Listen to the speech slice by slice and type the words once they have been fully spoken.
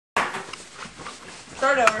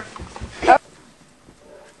Start over. Oh.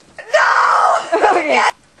 No! Okay.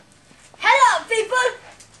 Hello, people!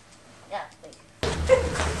 Yeah,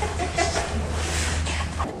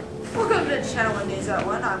 Welcome to Channel 1 News at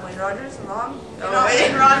 1. I'm Wayne Rogers, along. No,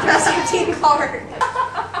 Wayne Rogers, 15 Card.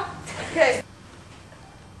 Okay.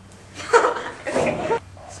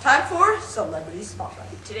 It's time for Celebrity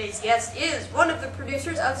Spotlight. Today's guest is one of the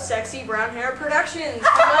producers of Sexy Brown Hair Productions.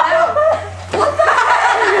 Come on out. What the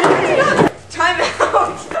heck? Time out.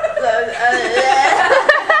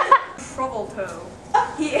 Trouble toe.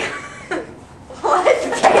 Yeah. What?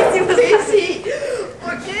 Casey.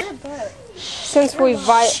 Okay. Since we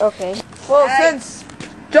okay. Well, since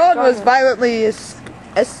John was violently,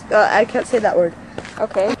 I can't say that word.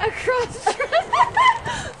 Okay. Across.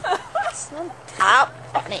 Top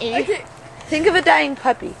funny. Okay. Think of a dying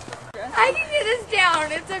puppy. I can get this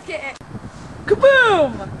down. It's okay.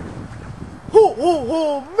 Kaboom! Ho ho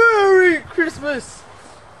ho! Merry Christmas!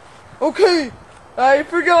 Okay, I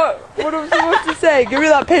forgot what I'm supposed to say. Give me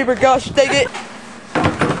that paper, gosh dang it!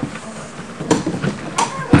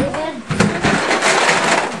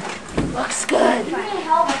 Looks good.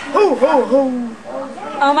 Ho ho ho!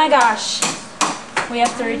 Oh my gosh. We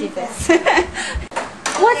have to redo this.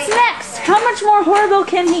 What's next? How much more horrible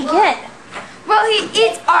can he get? Well, he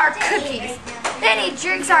eats our cookies. Then he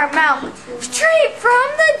drinks our milk. Straight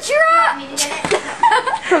from the drug.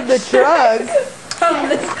 From the drugs?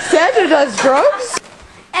 Santa does drugs?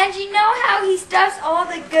 And you know how he stuffs all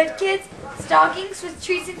the good kids' stockings with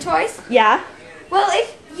treats and toys? Yeah. Well,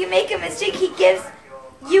 if you make a mistake, he gives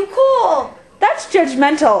you cool. That's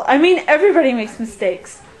judgmental. I mean, everybody makes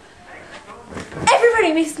mistakes.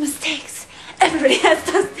 Everybody makes mistakes. Everybody has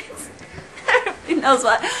those things. Everybody knows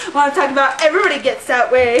what I'm talking about. Everybody gets that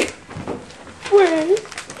way. Way.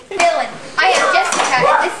 Dylan, I am Jessica,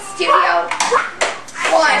 and this is Studio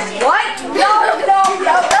 1. What? No.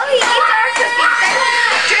 Well, he eats our cookies, then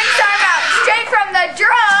he drinks our milk straight from the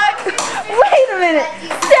drug. Wait a minute.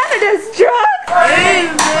 Santa does drugs? Hey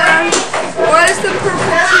man! Why is the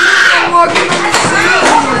perpetual walking on the scene?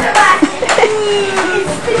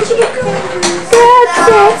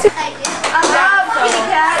 I love kitty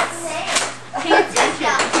cats. Pay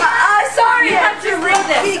attention. Sorry. You have to read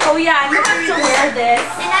this. Oh yeah, you have to wear this.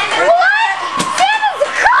 What? Santa's a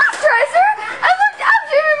cross-dresser? I looked up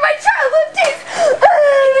to him in my childhood days.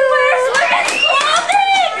 He wears women's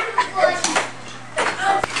clothing.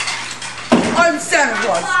 I'm Santa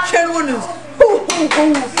Claus, Channel 1 News. Ho ho ho!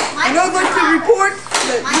 And I'd like to report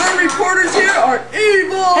that your reporters here are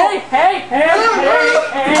evil! Hey.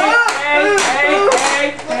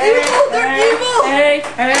 Evil! They're evil! Hey.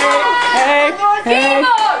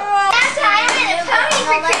 Santa, I made a pony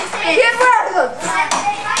for Christmas. Get rid of them!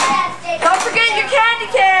 Don't forget your candy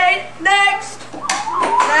cane. Next!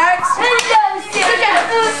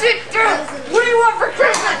 Hello, Santa. What do you want for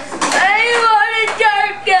Christmas? I want a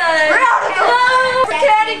dark gun. We're out of them! For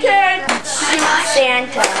candy cane. Shoot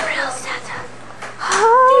Santa. Real Santa.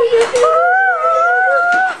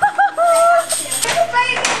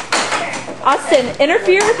 Austin,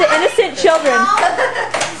 interfere with the innocent children.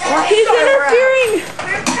 He's interfering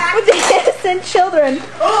with the innocent children.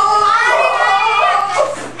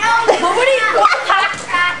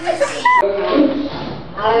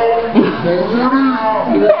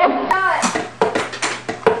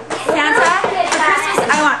 Santa, for Christmas,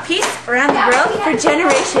 I want peace around the world for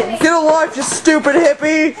generations. Get a life, you stupid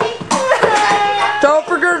hippie! Don't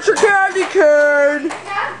forget your candy cane!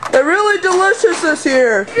 They're really delicious this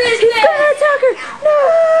year! He's gonna attack her!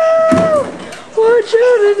 No! Watch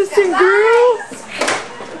out, innocent girl!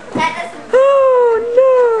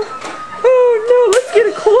 Oh no, let's get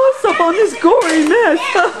a close-up on this gory mess!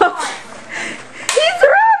 He's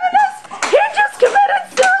robbing us! He just committed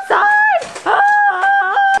suicide!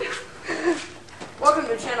 Ah! Welcome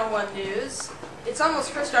to Channel 1 News. It's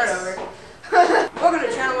almost Christmas. Start over. Welcome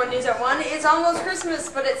to Channel 1 News at 1. It's almost Christmas,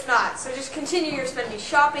 but it's not. So just continue your spendy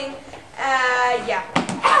shopping. Yeah.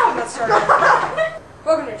 Let's start over.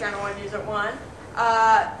 Welcome to Channel 1 News at 1.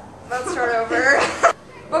 Let's start over.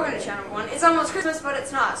 Welcome to Channel 1. It's almost Christmas, but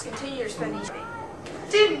it's not. So continue your spendy shopping.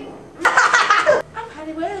 Dude. I'm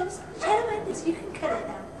Patty Wells. Channel 1 News. You can cut it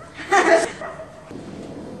now.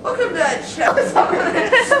 Welcome to Channel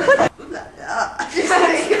 1.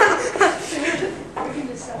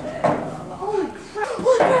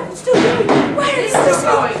 Holy crap, it's still going! Why is it still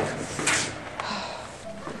going?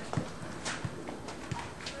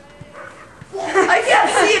 I can't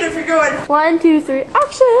see it if you're going. 1, 2, 3,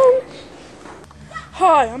 action!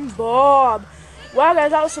 Hi, I'm Bob. Wow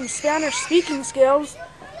guys, that was some Spanish speaking skills.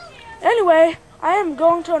 Anyway, I am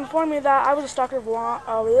going to inform you that I was a stalker of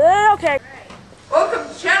okay. Welcome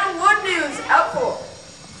to Channel 1 News at 4.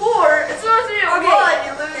 4? It's supposed to be at 1,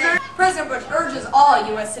 you loser. President Bush urges all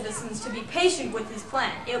U.S. citizens to be patient with his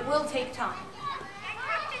plan. It will take time.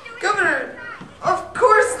 Governor, of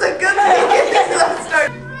course the good thing is not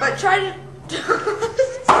start. But try to...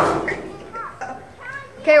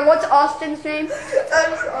 Okay, what's Austin's name?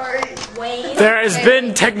 I'm sorry. Wayne. There has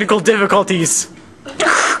been technical difficulties.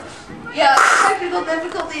 Yeah, technical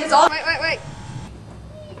difficulty is all. Wait.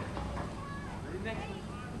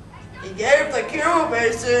 You gave the cue,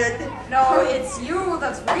 Mason. No, it's you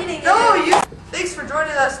that's reading it. No, you. Thanks for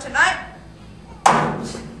joining us tonight. I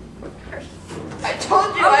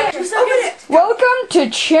told you. I just open it. Welcome to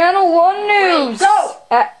Channel 1 News. Go.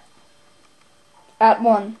 At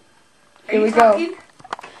 1. Here we go.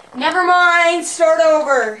 Never mind. Start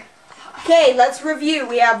over. Okay, let's review.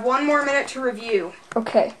 We have 1 more minute to review.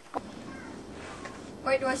 Okay.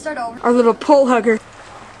 Wait, do I start over? Our little pole hugger.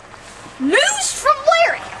 News from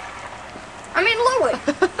Larry. I mean Louie.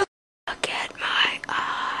 Look at my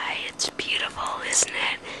eye. It's beautiful, isn't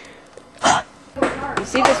it? You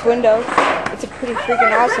see this window? It's a pretty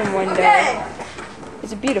freaking awesome window.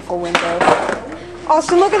 It's a beautiful window.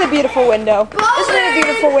 Austin, look at the beautiful window. Isn't it a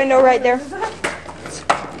beautiful window right there?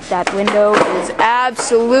 That window is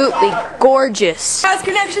absolutely gorgeous. Has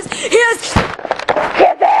connections. He has.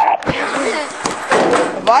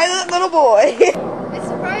 A violent little boy. It's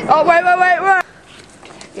surprising. Oh wait.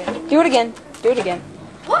 Do it again. Do it again.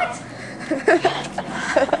 What?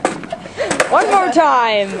 One more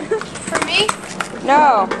time. For me?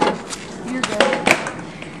 No.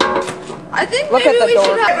 I think Look maybe at the we door.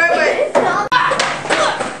 should have. Wait.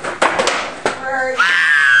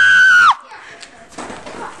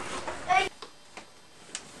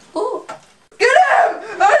 Get him!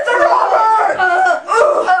 It's a robber!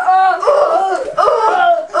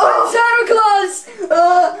 Santa Claus!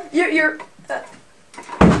 You're